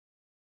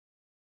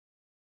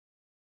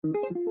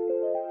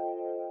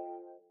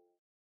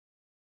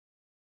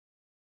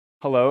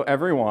Hello,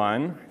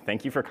 everyone.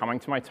 Thank you for coming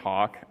to my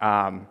talk.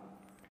 I'll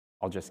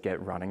just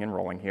get running and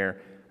rolling here.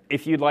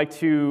 If you'd like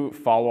to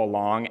follow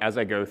along as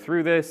I go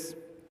through this,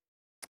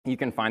 you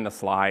can find the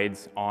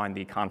slides on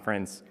the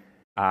conference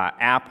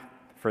app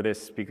for this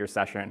speaker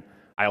session.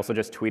 I also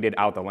just tweeted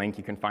out the link.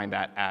 You can find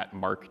that at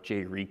Mark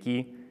J.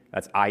 Rieke.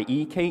 That's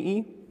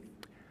I-E-K-E.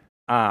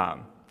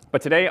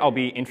 But today I'll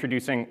be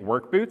introducing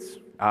Workboots,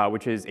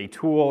 which is a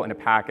tool and a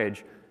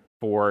package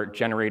for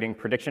generating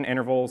prediction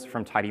intervals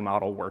from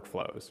Tidymodel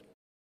workflows.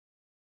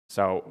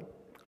 So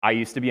I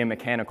used to be a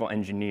mechanical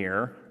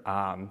engineer.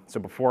 So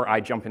before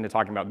I jump into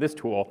talking about this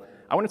tool,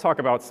 I want to talk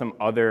about some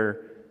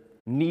other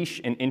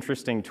niche and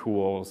interesting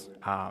tools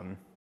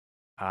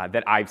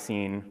that I've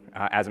seen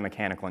as a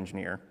mechanical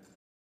engineer.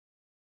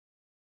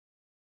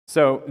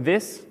 So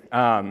this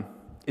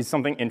is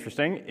something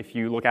interesting. If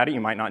you look at it, you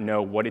might not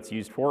know what it's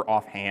used for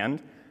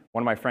offhand.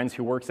 One of my friends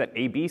who works at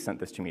AB sent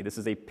this to me. This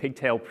is a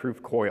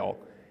pigtail-proof coil.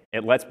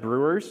 It lets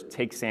brewers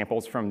take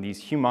samples from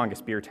these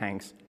humongous beer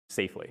tanks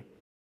safely.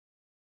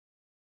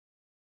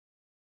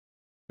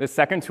 The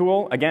second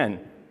tool,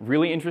 again,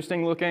 really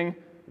interesting looking.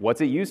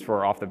 What's it used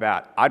for off the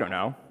bat? I don't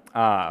know.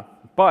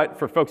 But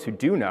for folks who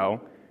do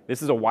know,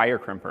 this is a wire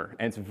crimper,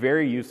 and it's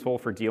very useful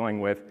for dealing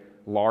with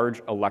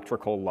large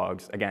electrical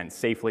lugs, again,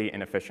 safely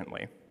and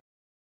efficiently.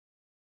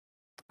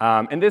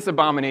 And this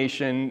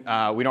abomination,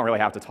 we don't really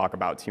have to talk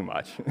about too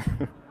much.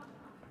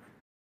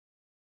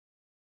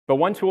 But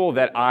one tool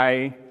that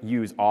I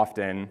use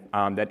often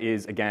that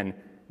is, again,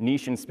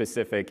 niche and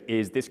specific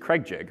is this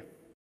Craig jig.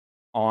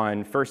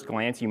 On first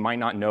glance, you might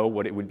not know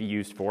what it would be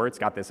used for. It's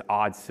got this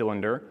odd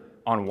cylinder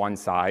on one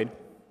side.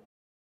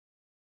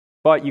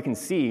 But you can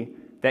see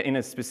that in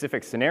a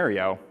specific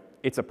scenario,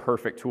 it's a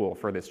perfect tool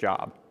for this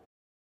job.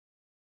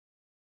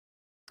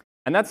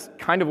 And that's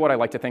kind of what I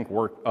like to think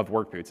of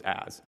Workboots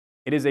as.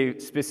 It is a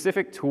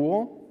specific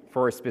tool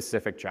for a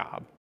specific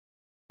job.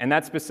 And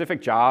that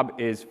specific job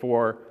is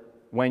for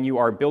when you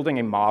are building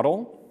a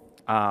model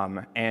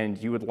and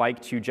you would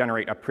like to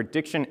generate a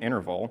prediction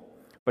interval,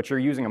 but you're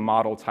using a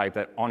model type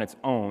that on its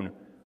own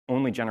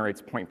only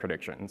generates point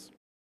predictions.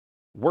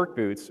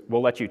 Workboots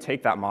will let you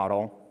take that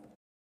model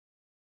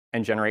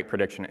and generate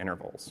prediction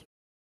intervals.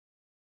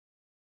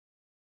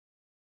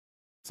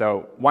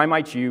 So why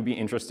might you be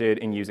interested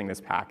in using this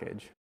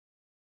package?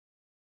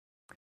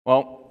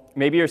 Well,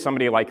 maybe you're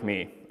somebody like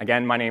me.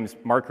 Again, my name's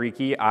Mark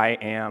Rieke. I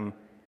am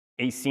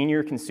a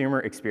senior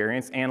consumer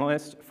experience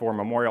analyst for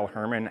Memorial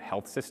Hermann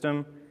Health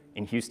System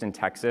in Houston,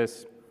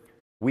 Texas.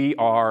 We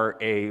are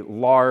a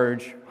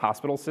large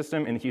hospital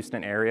system in the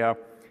Houston area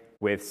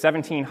with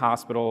 17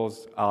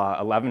 hospitals,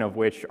 11 of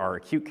which are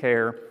acute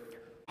care,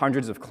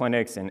 hundreds of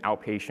clinics and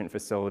outpatient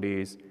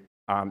facilities,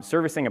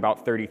 servicing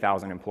about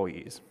 30,000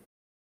 employees.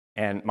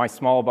 And my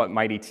small but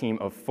mighty team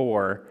of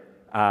 4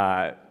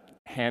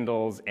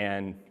 handles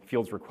and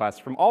fields requests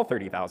from all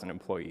 30,000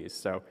 employees.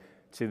 So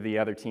to the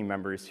other team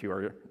members who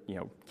are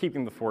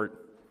keeping the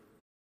fort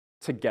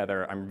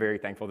together, I'm very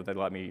thankful that they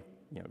let me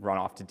run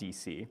off to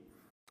DC.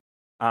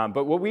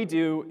 But what we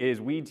do is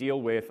we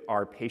deal with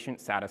our patient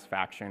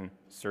satisfaction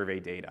survey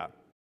data.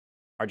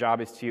 Our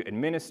job is to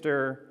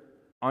administer,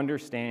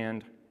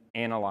 understand,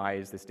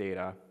 analyze this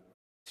data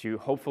to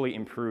hopefully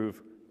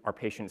improve our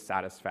patient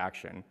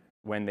satisfaction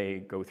when they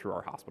go through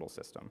our hospital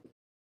system.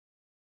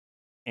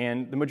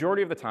 And the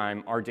majority of the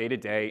time, our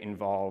day-to-day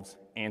involves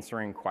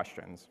answering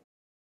questions.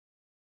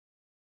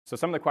 So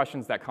some of the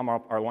questions that come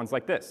up are ones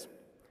like this.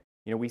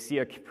 We see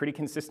a pretty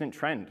consistent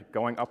trend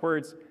going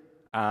upwards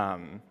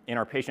in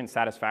our patient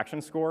satisfaction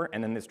score,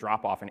 and then this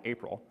drop-off in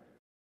April.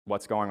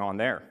 What's going on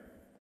there?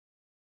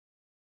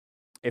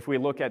 If we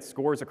look at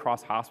scores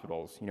across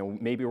hospitals,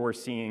 maybe we're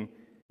seeing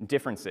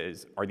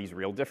differences. Are these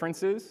real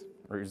differences,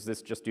 or is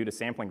this just due to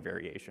sampling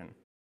variation?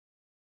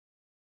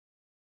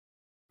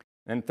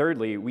 And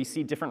thirdly, we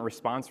see different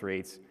response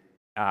rates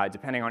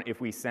depending on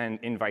if we send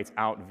invites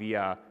out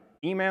via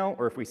email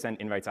or if we send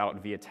invites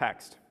out via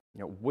text.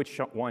 Which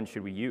one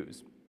should we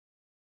use?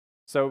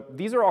 So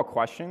these are all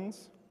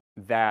questions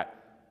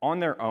that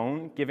on their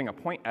own, giving a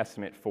point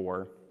estimate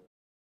for,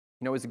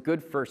 is a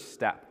good first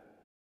step.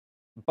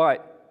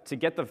 But to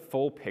get the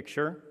full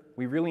picture,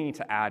 we really need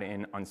to add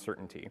in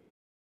uncertainty,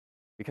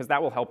 because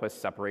that will help us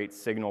separate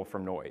signal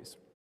from noise.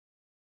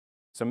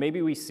 So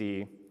maybe we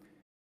see,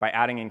 by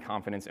adding in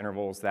confidence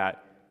intervals,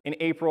 that in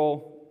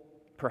April,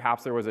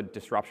 perhaps there was a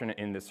disruption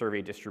in the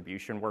survey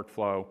distribution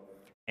workflow,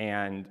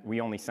 and we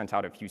only sent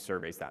out a few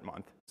surveys that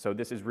month. So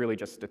this is really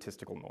just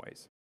statistical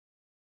noise.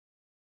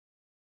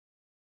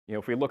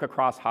 If we look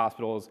across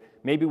hospitals,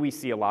 maybe we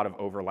see a lot of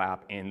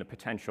overlap in the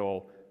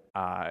potential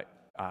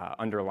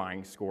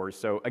underlying scores.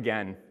 So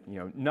again,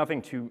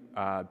 nothing to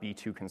be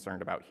too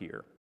concerned about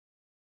here.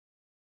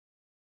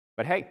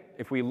 But hey,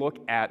 if we look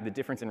at the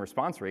difference in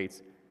response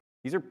rates,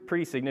 these are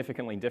pretty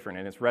significantly different,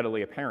 and it's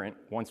readily apparent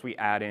once we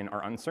add in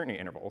our uncertainty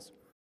intervals.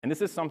 And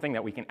this is something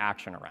that we can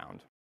action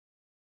around.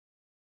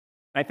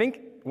 I think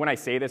when I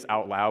say this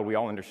out loud, we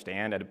all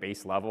understand at a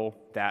base level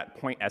that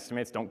point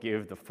estimates don't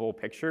give the full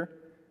picture.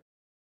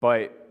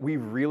 but we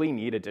really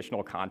need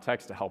additional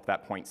context to help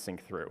that point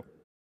sink through.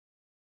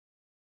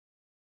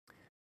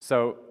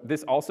 So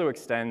this also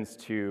extends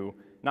to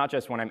not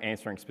just when I'm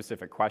answering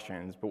specific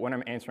questions, but when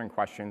I'm answering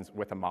questions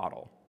with a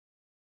model.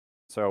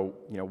 So,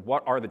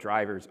 what are the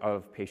drivers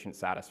of patient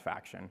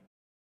satisfaction?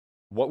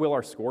 What will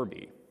our score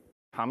be?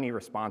 How many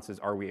responses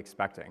are we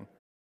expecting?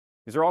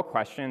 These are all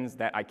questions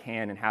that I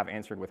can and have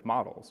answered with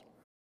models.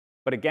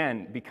 But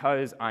again,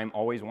 because I'm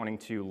always wanting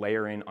to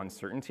layer in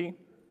uncertainty,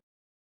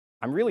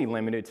 I'm really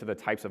limited to the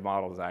types of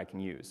models that I can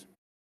use.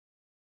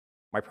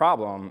 My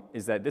problem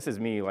is that this is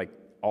me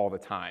all the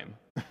time.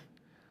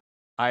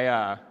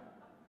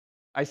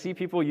 I see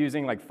people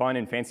using fun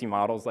and fancy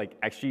models like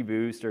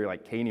XGBoost or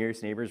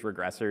k-nearest neighbors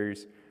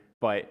regressors,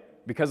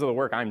 but because of the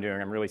work I'm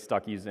doing, I'm really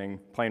stuck using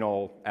plain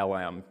old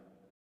LM.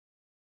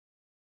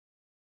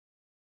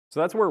 So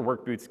that's where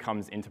Workboots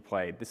comes into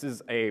play. This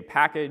is a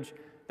package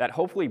that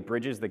hopefully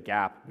bridges the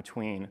gap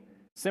between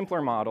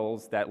simpler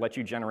models that let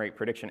you generate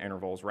prediction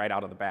intervals right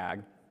out of the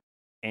bag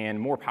and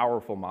more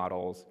powerful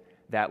models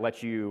that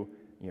let you,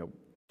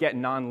 get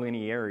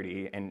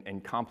nonlinearity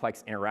and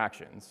complex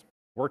interactions.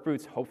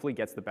 Workboots hopefully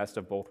gets the best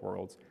of both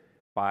worlds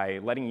by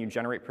letting you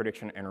generate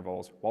prediction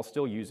intervals while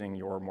still using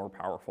your more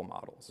powerful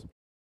models.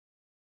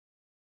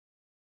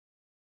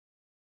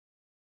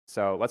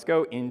 So let's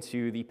go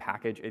into the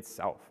package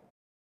itself.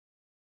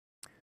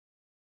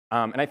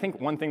 And I think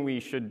one thing we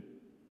should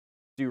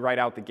do right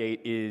out the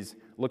gate is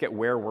look at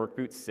where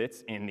Workboots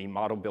sits in the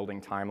model building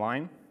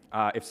timeline.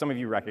 If some of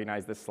you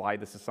recognize this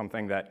slide, this is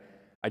something that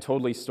I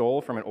totally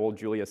stole from an old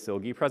Julia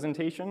Silge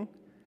presentation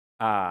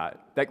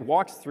that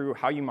walks through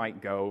how you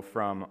might go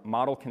from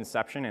model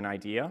conception and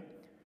idea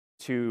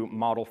to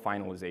model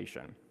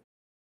finalization.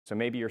 So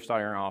maybe you're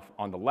starting off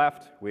on the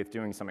left with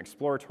doing some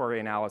exploratory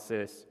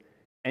analysis,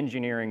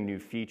 engineering new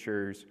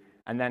features,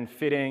 and then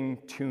fitting,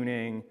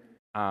 tuning,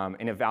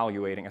 and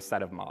evaluating a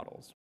set of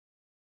models.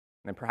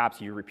 And then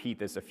perhaps you repeat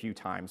this a few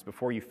times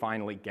before you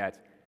finally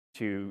get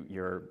to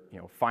your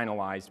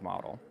finalized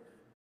model.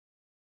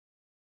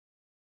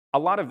 A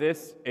lot of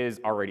this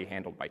is already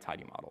handled by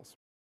Tidymodels.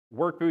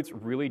 Workboots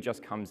really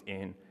just comes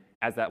in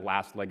as that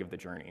last leg of the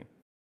journey.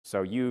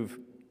 So you've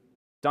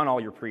done all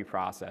your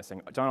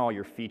pre-processing, done all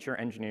your feature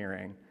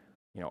engineering,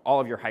 all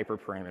of your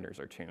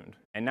hyperparameters are tuned.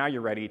 And now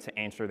you're ready to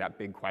answer that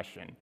big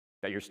question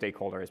that your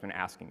stakeholder has been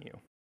asking you.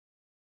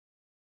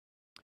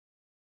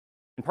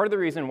 And part of the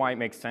reason why it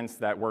makes sense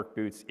that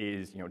Workboots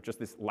is just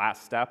this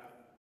last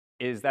step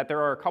is that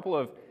there are a couple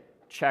of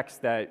checks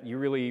that you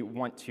really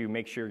want to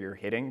make sure you're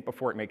hitting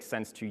before it makes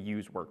sense to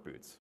use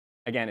Workboots.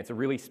 Again, it's a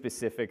really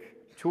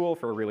specific tool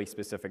for a really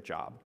specific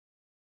job.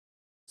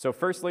 So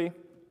firstly,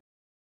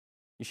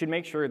 you should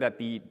make sure that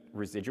the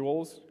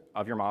residuals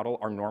of your model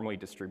are normally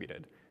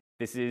distributed.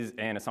 This is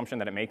an assumption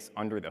that it makes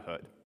under the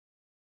hood.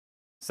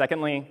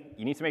 Secondly,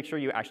 you need to make sure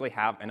you actually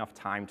have enough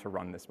time to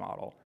run this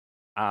model.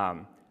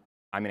 I'm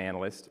an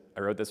analyst.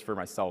 I wrote this for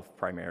myself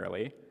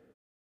primarily.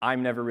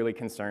 I'm never really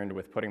concerned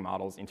with putting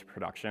models into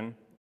production.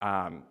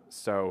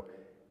 So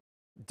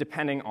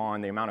depending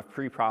on the amount of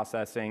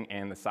pre-processing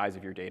and the size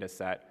of your data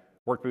set,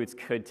 Workboots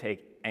could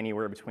take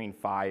anywhere between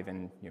 5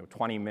 and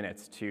 20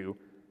 minutes to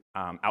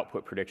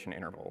output prediction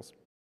intervals.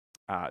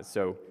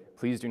 So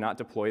please do not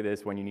deploy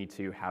this when you need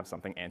to have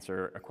something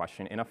answer a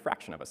question in a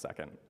fraction of a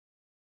second.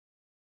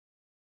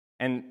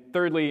 And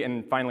thirdly,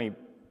 and finally,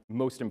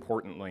 most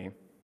importantly,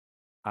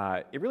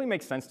 it really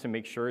makes sense to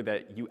make sure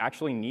that you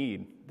actually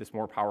need this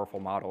more powerful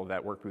model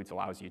that Workboots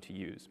allows you to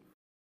use.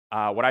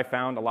 What I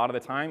found a lot of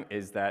the time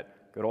is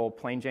that good old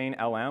plain Jane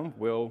LM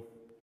will,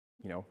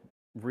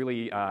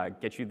 really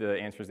get you the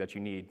answers that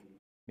you need,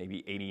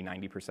 maybe 80,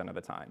 90% of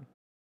the time.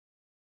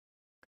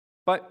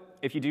 But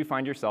if you do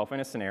find yourself in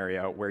a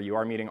scenario where you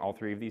are meeting all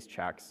 3 of these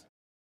checks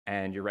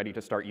and you're ready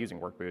to start using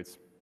Workboots,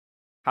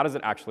 how does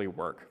it actually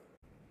work?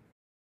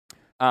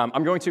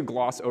 I'm going to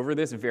gloss over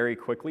this very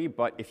quickly,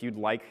 but if you'd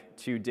like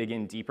to dig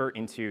in deeper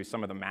into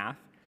some of the math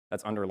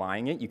that's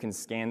underlying it, you can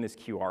scan this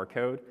QR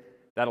code.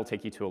 That'll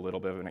take you to a little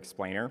bit of an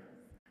explainer.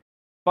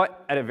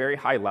 But at a very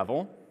high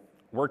level,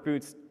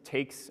 Workboots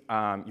takes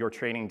your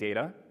training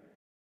data,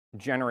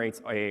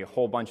 generates a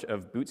whole bunch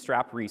of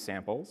bootstrap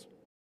resamples,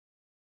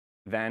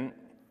 then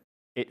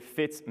it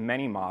fits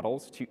many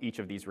models to each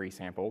of these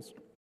resamples,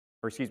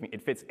 or excuse me,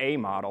 it fits a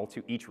model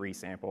to each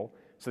resample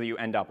so that you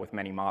end up with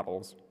many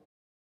models.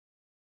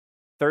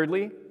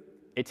 Thirdly,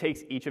 it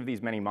takes each of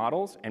these many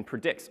models and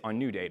predicts on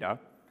new data.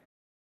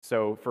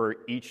 So for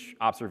each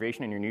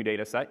observation in your new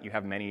data set, you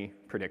have many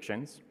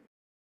predictions.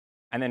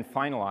 And then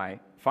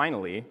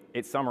finally,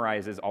 it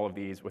summarizes all of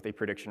these with a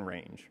prediction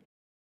range.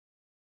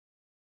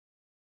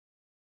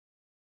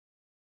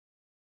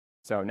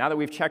 So now that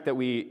we've checked that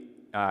we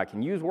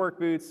can use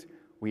Workboots,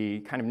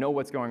 we kind of know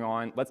what's going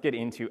on, let's get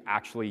into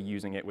actually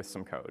using it with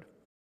some code.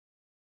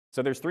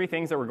 So there's 3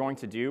 things that we're going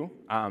to do.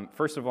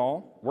 First of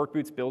all,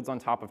 Workboots builds on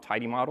top of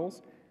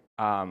Tidymodels.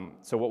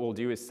 So what we'll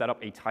do is set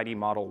up a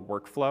Tidymodel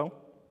workflow.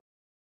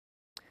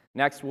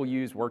 Next, we'll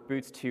use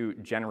Workboots to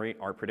generate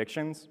our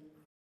predictions.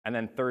 And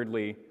then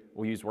thirdly,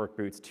 we'll use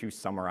Workboots to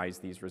summarize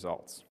these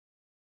results.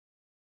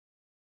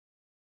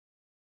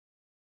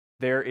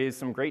 There is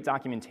some great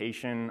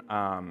documentation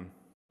on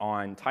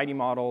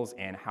Tidymodels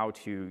and how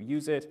to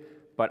use it,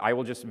 but I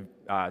will just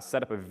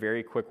set up a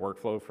very quick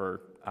workflow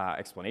for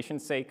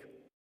explanation's sake.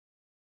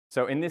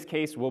 So in this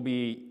case, we'll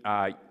be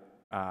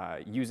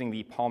using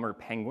the Palmer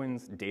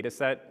Penguins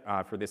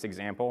dataset for this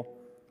example.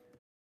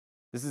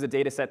 This is a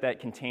dataset that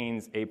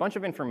contains a bunch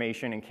of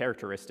information and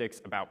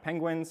characteristics about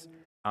penguins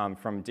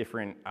from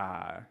different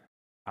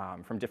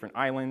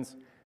islands,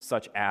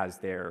 such as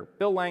their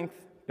bill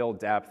length, bill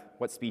depth,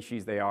 what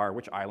species they are,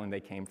 which island they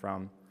came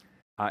from,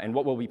 and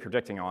what we'll be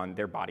predicting on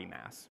their body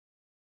mass.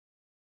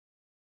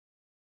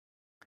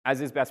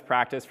 As is best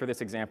practice for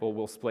this example,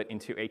 we'll split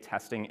into a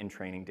testing and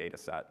training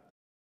dataset.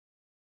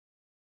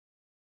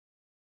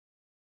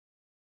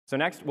 So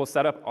next, we'll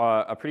set up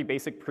a pretty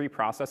basic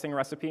pre-processing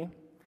recipe.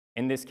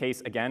 In this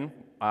case, again,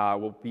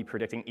 we'll be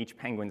predicting each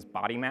penguin's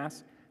body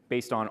mass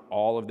based on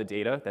all of the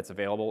data that's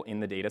available in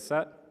the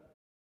dataset.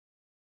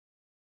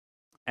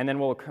 And then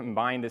we'll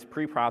combine this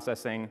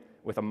pre-processing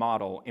with a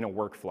model in a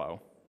workflow.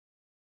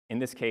 In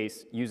this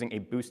case, using a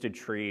boosted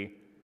tree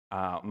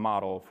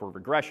model for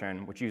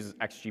regression, which uses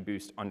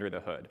XGBoost under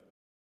the hood.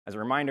 As a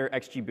reminder,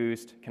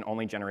 XGBoost can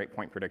only generate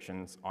point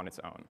predictions on its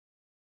own.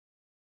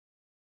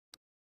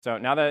 So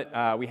now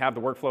that we have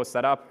the workflow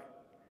set up,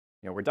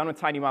 we're done with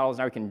Tidymodels,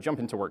 now we can jump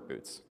into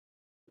Workboots.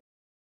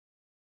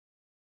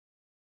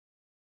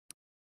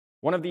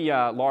 One of the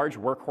large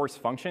workhorse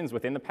functions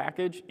within the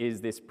package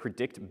is this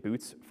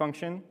predictBoots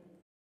function.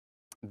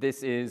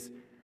 This is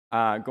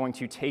going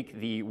to take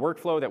the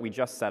workflow that we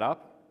just set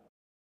up.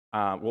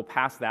 We'll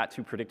pass that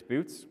to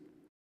predictBoots,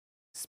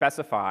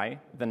 specify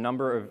the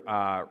number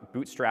of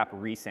bootstrap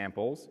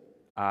resamples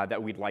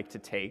that we'd like to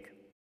take.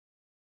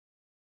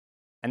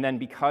 And then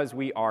because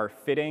we are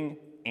fitting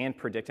and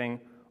predicting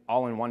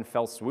all in one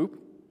fell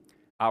swoop,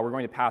 we're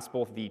going to pass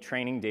both the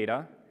training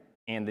data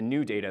and the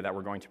new data that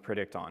we're going to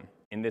predict on.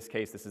 In this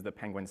case, this is the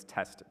penguins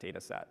test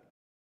data set.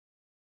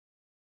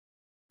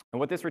 And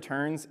what this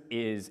returns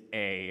is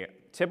a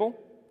tibble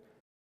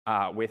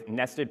with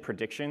nested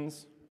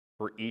predictions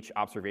for each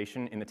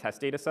observation in the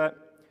test data set.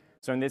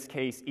 So in this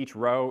case, each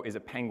row is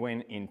a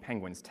penguin in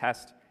penguins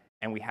test,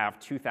 and we have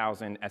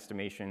 2,000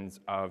 estimations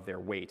of their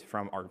weight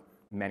from our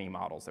many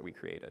models that we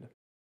created.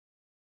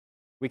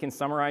 We can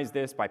summarize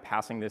this by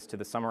passing this to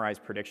the summarize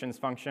predictions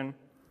function.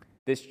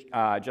 This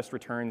just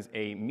returns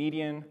a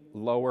median,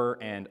 lower,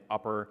 and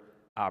upper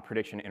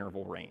prediction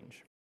interval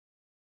range.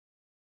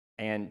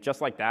 And just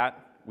like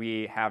that,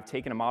 we have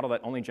taken a model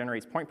that only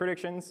generates point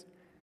predictions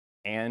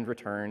and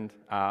returned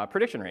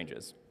prediction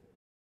ranges.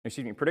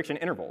 Excuse me, prediction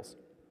intervals.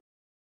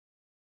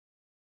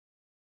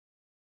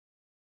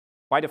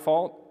 By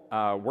default,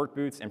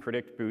 Workboots and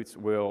predictBoots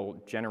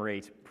will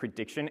generate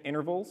prediction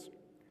intervals.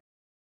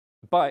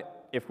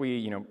 But if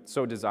we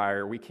so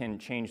desire, we can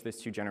change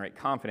this to generate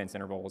confidence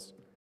intervals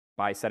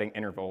by setting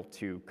interval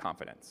to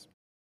confidence.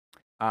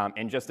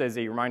 And just as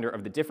a reminder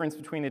of the difference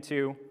between the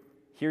two,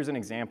 here's an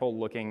example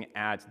looking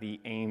at the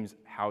Ames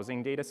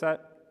housing data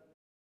set.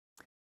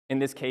 In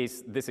this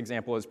case, this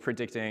example is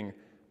predicting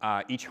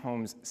each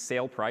home's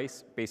sale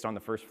price based on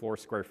the first floor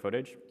square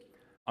footage.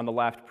 On the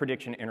left,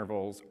 prediction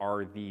intervals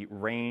are the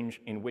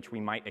range in which we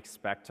might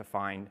expect to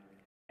find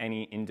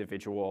any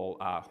individual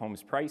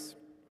home's price.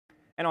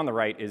 And on the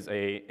right is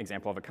an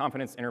example of a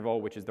confidence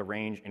interval, which is the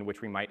range in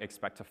which we might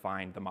expect to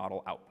find the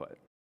model output.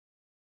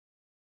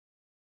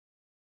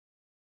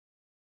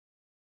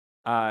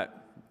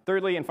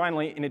 Thirdly and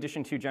finally, in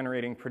addition to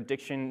generating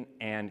prediction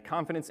and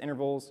confidence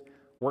intervals,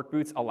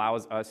 Workboots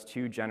allows us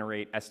to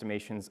generate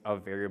estimations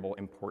of variable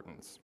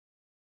importance.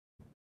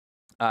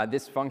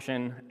 This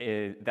function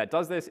that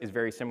does this is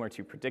very similar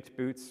to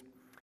predictBoots.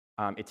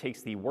 It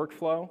takes the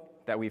workflow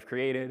that we've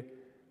created,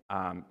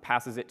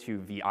 passes it to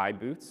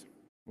VI-boots.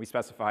 We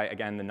specify,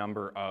 again, the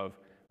number of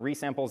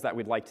resamples that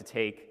we'd like to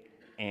take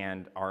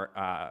and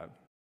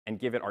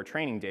give it our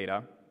training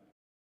data.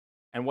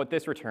 And what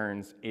this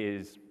returns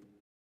is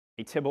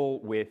a tibble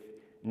with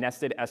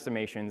nested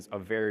estimations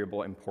of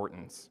variable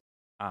importance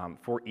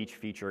for each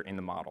feature in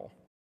the model.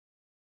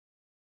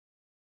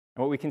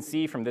 And what we can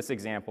see from this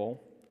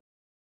example,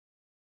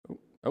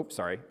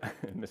 sorry,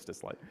 missed a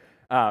slide.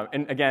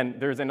 And again,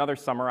 there's another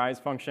summarize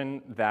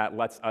function that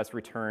lets us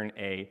return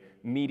a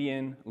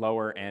median,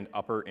 lower, and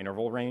upper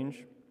interval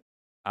range.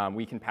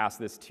 We can pass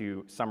this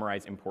to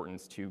summarize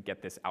importance to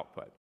get this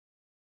output.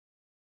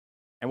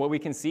 And what we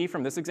can see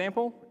from this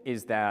example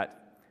is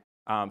that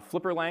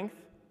flipper length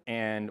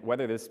and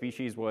whether the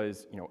species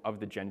was of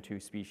the Gen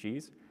 2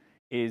 species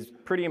is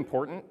pretty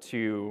important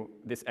to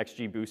this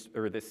XGBoost,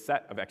 or this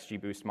set of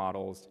XGBoost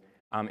models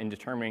in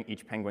determining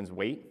each penguin's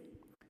weight.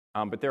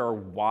 But there are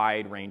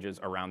wide ranges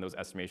around those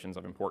estimations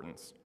of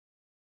importance.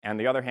 On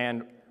the other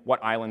hand,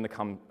 what island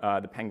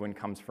the penguin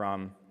comes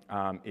from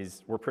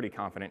we're pretty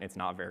confident it's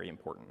not very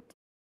important.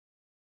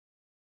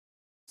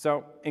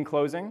 So in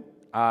closing,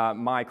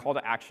 my call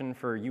to action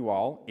for you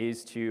all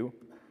is to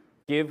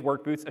give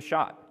Workboots a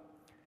shot.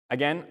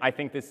 Again, I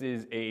think this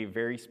is a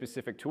very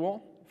specific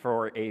tool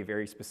for a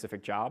very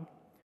specific job.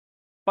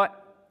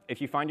 But if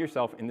you find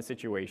yourself in the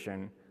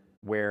situation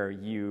where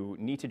you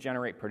need to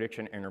generate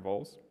prediction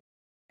intervals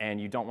and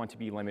you don't want to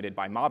be limited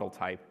by model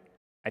type,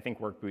 I think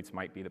Workboots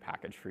might be the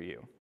package for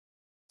you.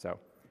 So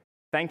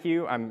thank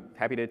you. I'm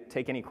happy to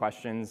take any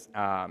questions.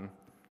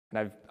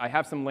 And I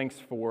have some links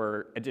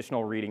for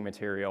additional reading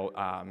material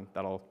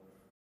that'll,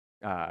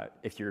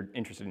 if you're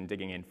interested in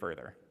digging in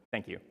further.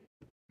 Thank you.